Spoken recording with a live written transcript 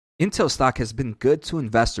Intel stock has been good to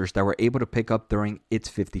investors that were able to pick up during its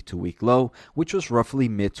 52-week low, which was roughly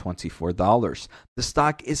mid-$24. The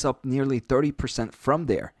stock is up nearly 30% from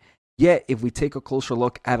there. Yet, if we take a closer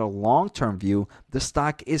look at a long-term view, the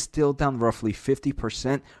stock is still down roughly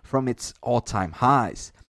 50% from its all-time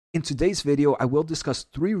highs. In today's video, I will discuss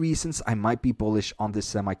 3 reasons I might be bullish on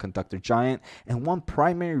this semiconductor giant and one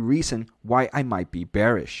primary reason why I might be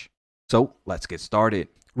bearish. So, let's get started.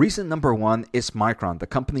 Reason number 1 is Micron. The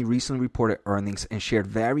company recently reported earnings and shared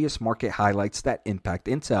various market highlights that impact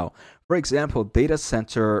Intel. For example, data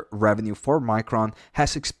center revenue for Micron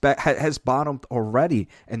has bottomed already,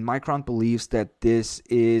 and Micron believes that this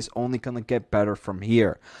is only going to get better from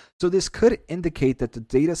here. So this could indicate that the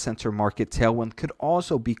data center market tailwind could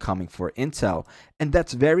also be coming for Intel. And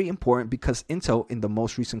that's very important because Intel in the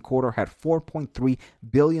most recent quarter had $4.3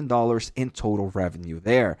 billion in total revenue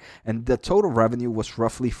there. And the total revenue was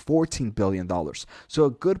roughly $14 billion. So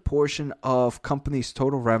a good portion of company's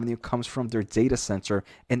total revenue comes from their data center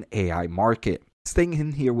and AI market. Staying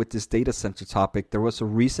in here with this data center topic, there was a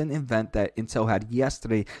recent event that Intel had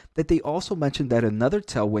yesterday that they also mentioned that another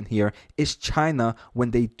tailwind here is China. When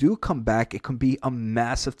they do come back, it can be a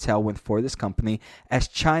massive tailwind for this company, as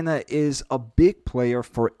China is a big player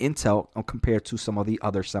for Intel compared to some of the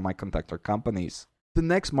other semiconductor companies. The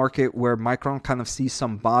next market where Micron kind of sees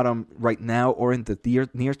some bottom right now or in the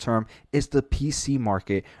near term is the PC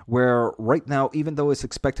market, where right now, even though it's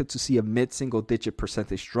expected to see a mid-single digit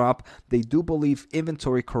percentage drop, they do believe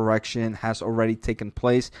inventory correction has already taken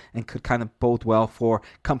place and could kind of bode well for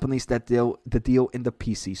companies that deal in the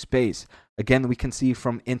PC space. Again, we can see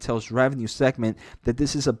from Intel's revenue segment that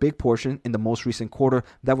this is a big portion in the most recent quarter.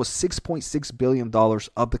 That was $6.6 billion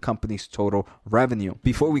of the company's total revenue.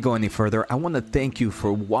 Before we go any further, I want to thank you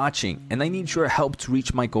for watching, and I need your help to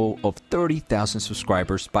reach my goal of 30,000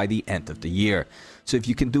 subscribers by the end of the year. So if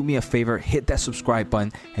you can do me a favor, hit that subscribe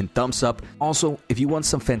button and thumbs up. Also, if you want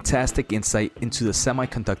some fantastic insight into the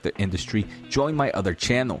semiconductor industry, join my other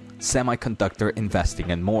channel, Semiconductor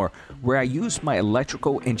Investing and More, where I use my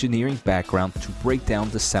electrical engineering background to break down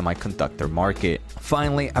the semiconductor market.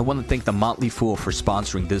 Finally, I want to thank the Motley Fool for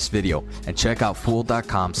sponsoring this video, and check out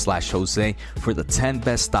fool.com/Jose for the 10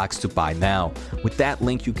 best stocks to buy now. With that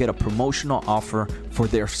link, you get a promotional offer for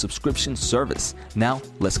their subscription service. Now,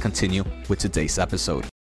 let's continue with today's episode.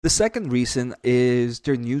 The second reason is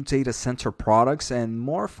their new data center products and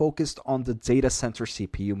more focused on the data center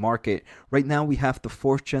CPU market. Right now we have the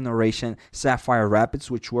 4th generation Sapphire Rapids,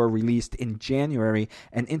 which were released in January,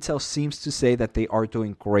 and Intel seems to say that they are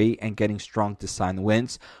doing great and getting strong design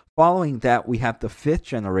wins. Following that, we have the 5th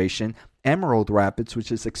generation Emerald Rapids,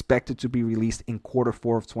 which is expected to be released in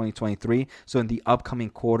Q4 of 2023. So in the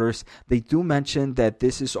upcoming quarters, they do mention that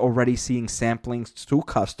this is already seeing samplings to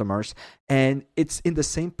customers, and it's in the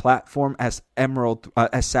same platform as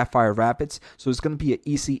as Sapphire Rapids. So it's going to be an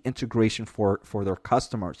easy integration for their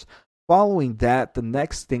customers. Following that, the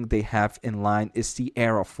next thing they have in line is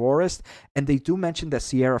Sierra Forest, and they do mention that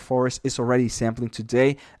Sierra Forest is already sampling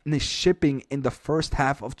today and is shipping in the first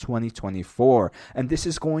half of 2024. And this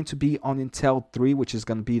is going to be on Intel 3, which is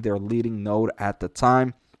going to be their leading node at the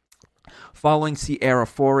time. Following Sierra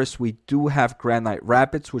Forest, we do have Granite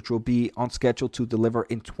Rapids, which will be on schedule to deliver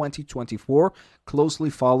in 2024, closely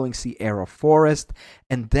following Sierra Forest.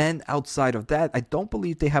 And then outside of that, I don't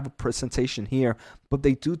believe they have a presentation here, but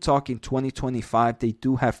they do talk in 2025. They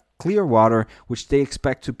do have Clearwater, which they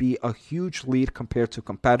expect to be a huge lead compared to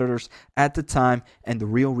competitors at the time, and the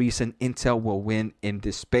real reason Intel will win in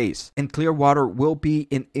this space. And Clearwater will be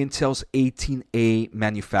in Intel's 18A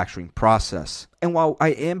manufacturing process. And while I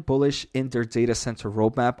am bullish in their data center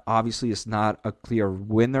roadmap, obviously it's not a clear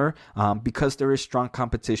winner because there is strong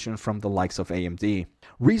competition from the likes of AMD.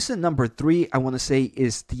 Reason number 3, I want to say,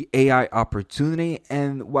 is the AI opportunity.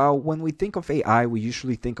 And while when we think of AI, we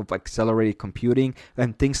usually think of accelerated computing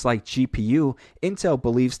and things like GPU, Intel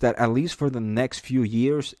believes that at least for the next few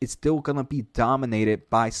years, it's still going to be dominated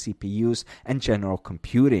by CPUs and general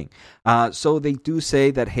computing. So they do say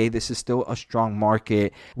that, hey, this is still a strong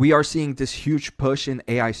market. We are seeing this huge push in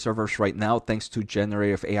AI servers right now, thanks to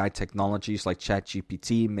generative AI technologies like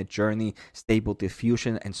ChatGPT, Midjourney, Stable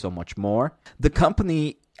Diffusion, and so much more. The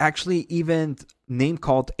company actually even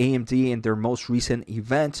name-called AMD in their most recent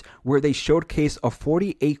event, where they showcased a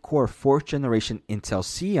 48-core 4th generation Intel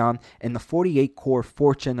Xeon and a 48-core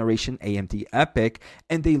 4th generation AMD EPYC,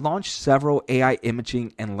 and they launched several AI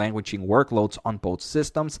imaging and languaging workloads on both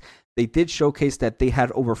systems. They did showcase that they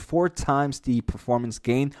had over 4 times the performance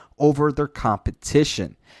gain over their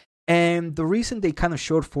competition. And the reason they kind of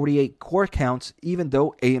showed 48 core counts, even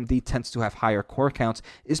though AMD tends to have higher core counts,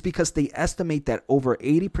 is because they estimate that over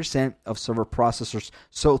 80% of server processors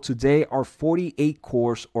sold today are 48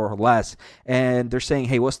 cores or less. And they're saying,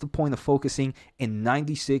 hey, what's the point of focusing in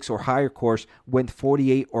 96 or higher cores when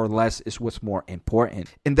 48 or less is what's more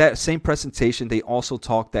important? In that same presentation, they also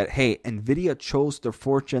talked that, hey, NVIDIA chose their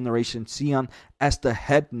 4th generation Xeon as the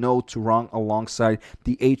head node to run alongside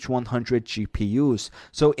the H100 GPUs.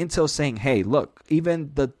 So Intel saying, hey, look,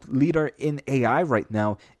 even the leader in AI right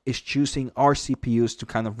now is choosing our CPUs to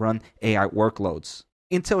kind of run AI workloads.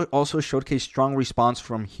 Intel also showcased strong response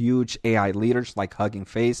from huge AI leaders like Hugging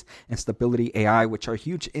Face and Stability AI, which are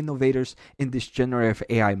huge innovators in this generative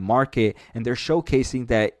AI market, and they're showcasing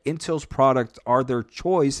that Intel's products are their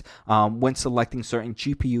choice when selecting certain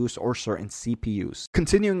GPUs or certain CPUs.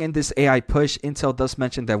 Continuing in this AI push, Intel does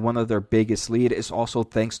mention that one of their biggest lead is also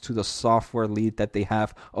thanks to the software lead that they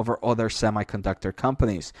have over other semiconductor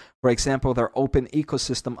companies. For example, their open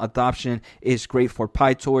ecosystem adoption is great for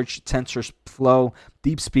PyTorch, TensorFlow,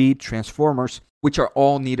 DeepSpeed, transformers, which are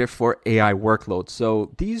all needed for AI workloads.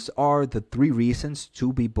 So these are the 3 reasons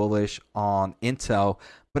to be bullish on Intel.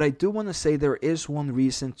 But I do want to say there is one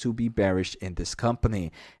reason to be bearish in this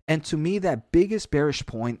company. And to me, that biggest bearish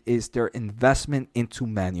point is their investment into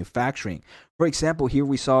manufacturing. For example, here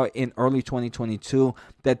we saw in early 2022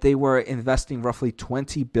 that they were investing roughly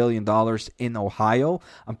 $20 billion in Ohio.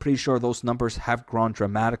 I'm pretty sure those numbers have grown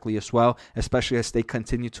dramatically as well, especially as they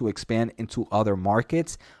continue to expand into other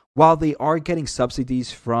markets. While they are getting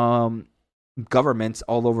subsidies from governments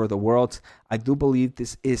all over the world, I do believe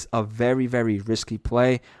this is a very, very risky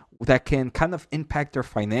play that can kind of impact their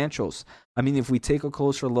financials. I mean, if we take a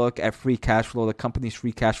closer look at free cash flow, the company's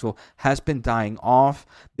free cash flow has been dying off.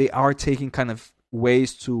 They are taking kind of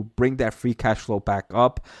ways to bring that free cash flow back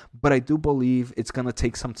up, but I do believe it's going to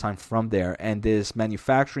take some time from there, and this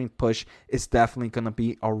manufacturing push is definitely going to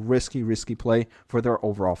be a risky play for their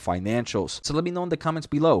overall financials. So let me know in the comments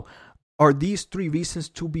below. Are these 3 reasons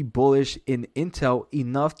to be bullish in Intel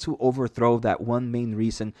enough to overthrow that one main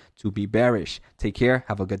reason to be bearish? Take care,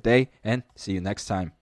 have a good day, and see you next time.